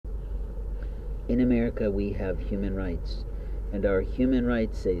In America, we have human rights, and our human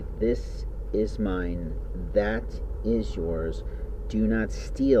rights say, this is mine, that is yours, do not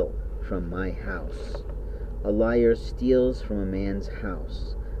steal from my house. A liar steals from a man's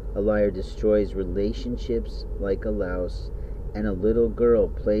house. A liar destroys relationships like a louse, and a little girl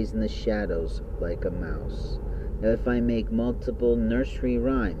plays in the shadows like a mouse. Now, if I make multiple nursery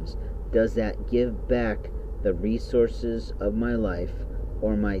rhymes, does that give back the resources of my life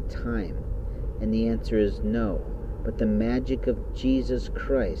or my time? And the answer is no. But the magic of Jesus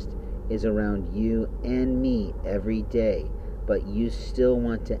Christ is around you and me every day, but you still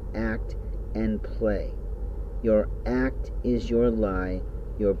want to act and play. Your act is your lie,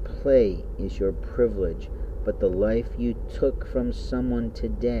 your play is your privilege, but the life you took from someone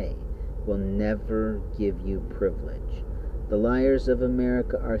today will never give you privilege. The liars of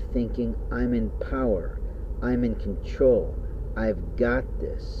America are thinking, I'm in power, I'm in control, I've got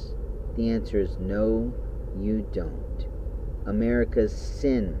this. The answer is no, you don't. Americans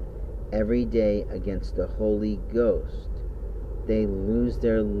sin every day against the Holy Ghost. They lose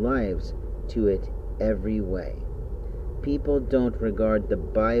their lives to it every way. People don't regard the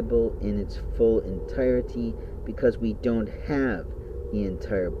Bible in its full entirety because we don't have the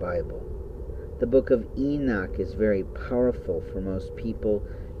entire Bible. The book of Enoch is very powerful for most people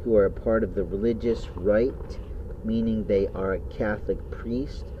who are a part of the religious right, meaning they are a Catholic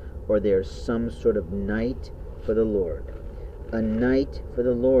priest or they're some sort of knight for the Lord. A knight for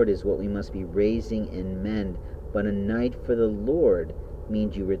the Lord is what we must be raising in men, but a knight for the Lord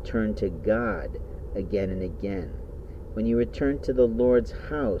means you return to God again and again. When you return to the Lord's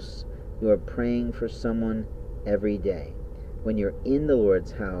house, you are praying for someone every day. When you're in the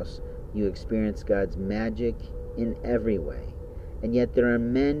Lord's house, you experience God's magic in every way. And yet there are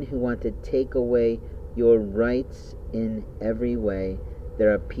men who want to take away your rights in every way.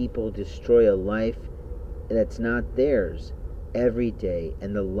 There are people who destroy a life that's not theirs every day.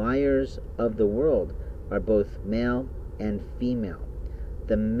 And the liars of the world are both male and female.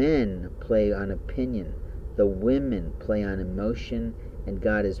 The men play on opinion. The women play on emotion. And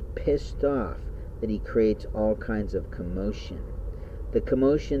God is pissed off that He creates all kinds of commotion. The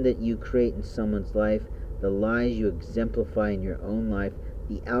commotion that you create in someone's life, the lies you exemplify in your own life,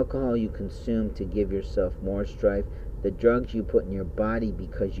 the alcohol you consume to give yourself more strife, the drugs you put in your body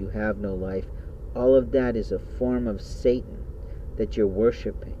because you have no life, all of that is a form of Satan that you're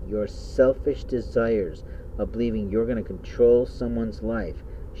worshiping. Your selfish desires of believing you're going to control someone's life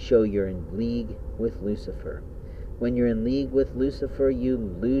show you're in league with Lucifer. When you're in league with Lucifer, you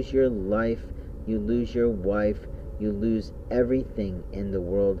lose your life, you lose your wife, you lose everything in the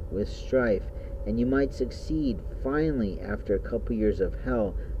world with strife. And you might succeed finally after a couple years of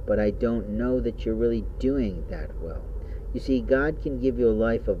hell, but I don't know that you're really doing that well. You see, God can give you a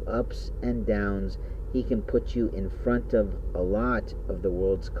life of ups and downs. He can put you in front of a lot of the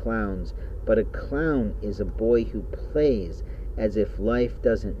world's clowns, but a clown is a boy who plays as if life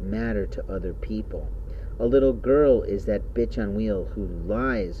doesn't matter to other people. A little girl is that bitch on wheel who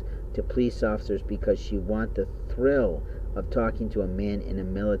lies to police officers because she wants the thrill of talking to a man in a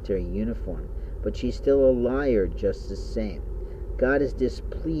military uniform, but she's still a liar just the same. God is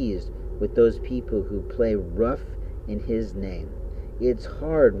displeased with those people who play rough in His name. It's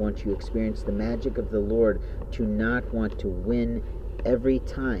hard once you experience the magic of the Lord to not want to win every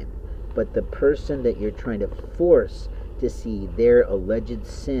time, but the person that you're trying to force to see their alleged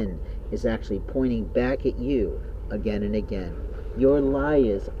sin is actually pointing back at you again and again. Your lie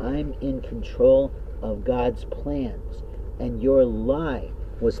is, I'm in control of God's plans, and your lie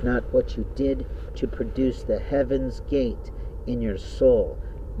was not what you did to produce the heaven's gate in your soul.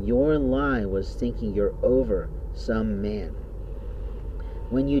 Your lie was thinking you're over some man.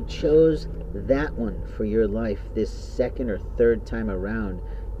 When you chose that one for your life this second or third time around,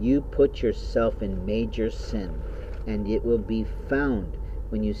 you put yourself in major sin, and it will be found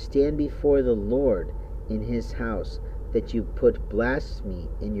when you stand before the Lord in His house that you put blasphemy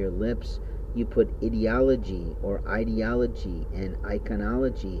in your lips, you put ideology and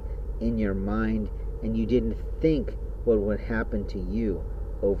iconology in your mind, and you didn't think what would happen to you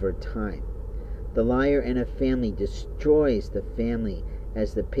over time. The liar in a family destroys the family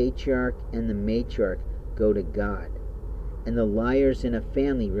as the patriarch and the matriarch go to God. And the liars in a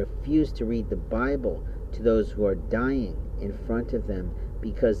family refuse to read the Bible to those who are dying in front of them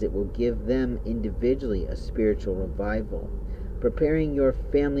because it will give them individually a spiritual revival. Preparing your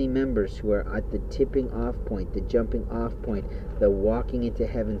family members who are at the tipping off point, the jumping off point, the walking into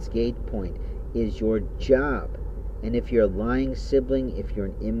heaven's gate point is your job. And if you're a lying sibling, if you're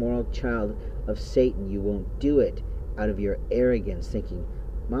an immoral child of Satan, you won't do it out of your arrogance, thinking,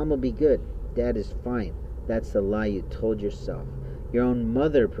 Mom will be good, That is fine. That's the lie you told yourself. Your own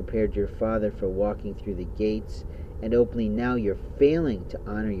mother prepared your father for walking through the gates, and openly now you're failing to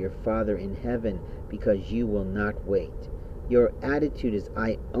honor your Father in heaven because you will not wait. Your attitude is,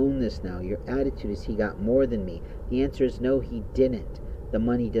 I own this now. Your attitude is, he got more than me. The answer is no, he didn't. The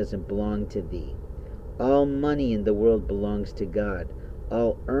money doesn't belong to thee. All money in the world belongs to God.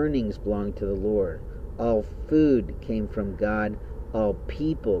 All earnings belong to the Lord. All food came from God. All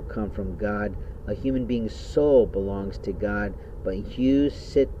people come from God. A human being's soul belongs to God. But you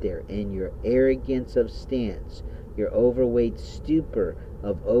sit there in your arrogance of stance, your overweight stupor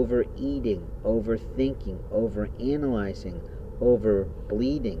of overeating, overthinking, overanalyzing,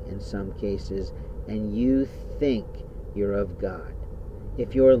 overbleeding in some cases, and you think you're of God.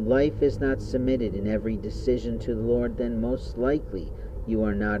 If your life is not submitted in every decision to the Lord, then most likely you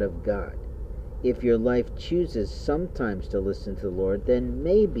are not of God. If your life chooses sometimes to listen to the Lord, then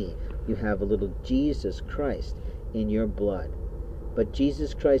maybe you have a little Jesus Christ in your blood. But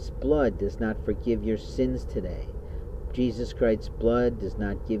Jesus Christ's blood does not forgive your sins today. Jesus Christ's blood does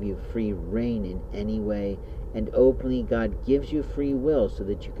not give you free reign in any way, and openly God gives you free will so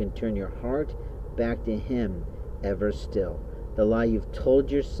that you can turn your heart back to Him ever still. The lie you've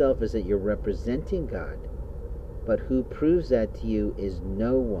told yourself is that you're representing God, but who proves that to you is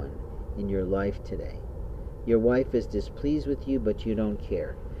no one in your life today. Your wife is displeased with you, but you don't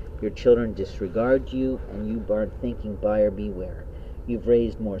care. Your children disregard you, and you are thinking, buyer beware. You've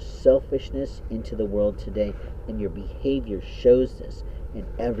raised more selfishness into the world today, and your behavior shows this in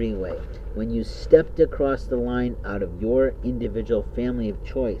every way. When you stepped across the line out of your individual family of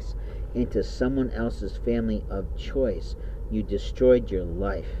choice into someone else's family of choice, you destroyed your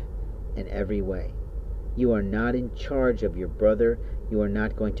life in every way. You are not in charge of your brother. You are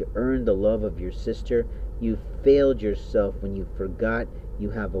not going to earn the love of your sister. You failed yourself when you forgot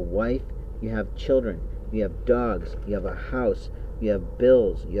you have a wife, you have children, you have dogs, you have a house, you have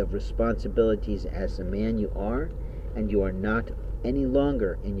bills, you have responsibilities as the man you are, and you are not any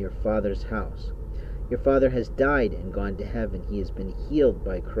longer in your Father's house. Your father has died and gone to heaven. He has been healed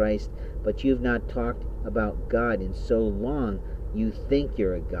by Christ, but you've not talked about God in so long you think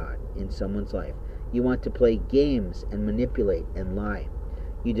you're a God in someone's life. You want to play games and manipulate and lie.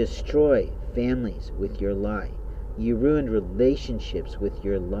 You destroy families with your lie. You ruined relationships with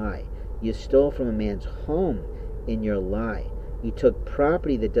your lie. You stole from a man's home in your lie. You took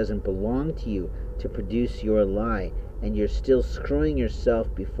property that doesn't belong to you to produce your lie, and you're still screwing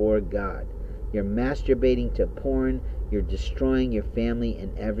yourself before God. You're masturbating to porn. You're destroying your family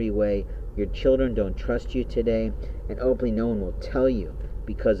in every way. Your children don't trust you today, and openly no one will tell you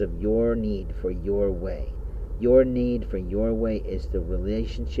because of your need for your way. Your need for your way is the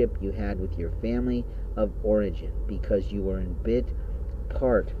relationship you had with your family of origin, because you were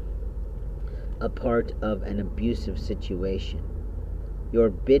a part of an abusive situation. Your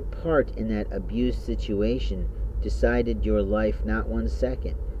bit part in that abused situation decided your life not 1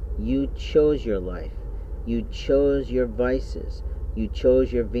 second. You chose your life. You chose your vices. You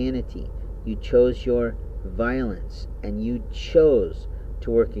chose your vanity. You chose your violence. And you chose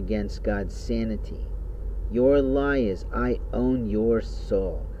to work against God's sanity. Your lie is, I own your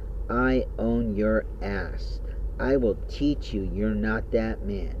soul. I own your ass. I will teach you you're not that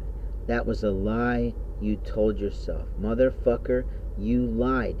man. That was a lie you told yourself. Motherfucker, you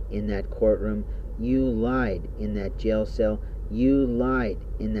lied in that courtroom. You lied in that jail cell. You lied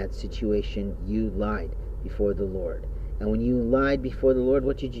in that situation. You lied before the Lord. And when you lied before the Lord,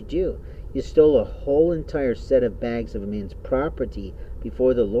 what did you do? You stole a whole entire set of bags of a man's property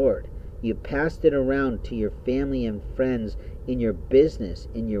before the Lord. You passed it around to your family and friends in your business,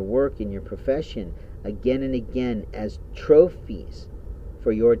 in your work, in your profession, again and again as trophies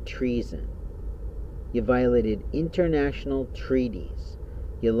for your treason. You violated international treaties.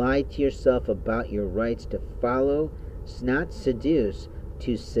 You lied to yourself about your rights to follow, not seduce,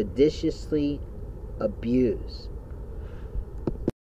 to seditiously abuse.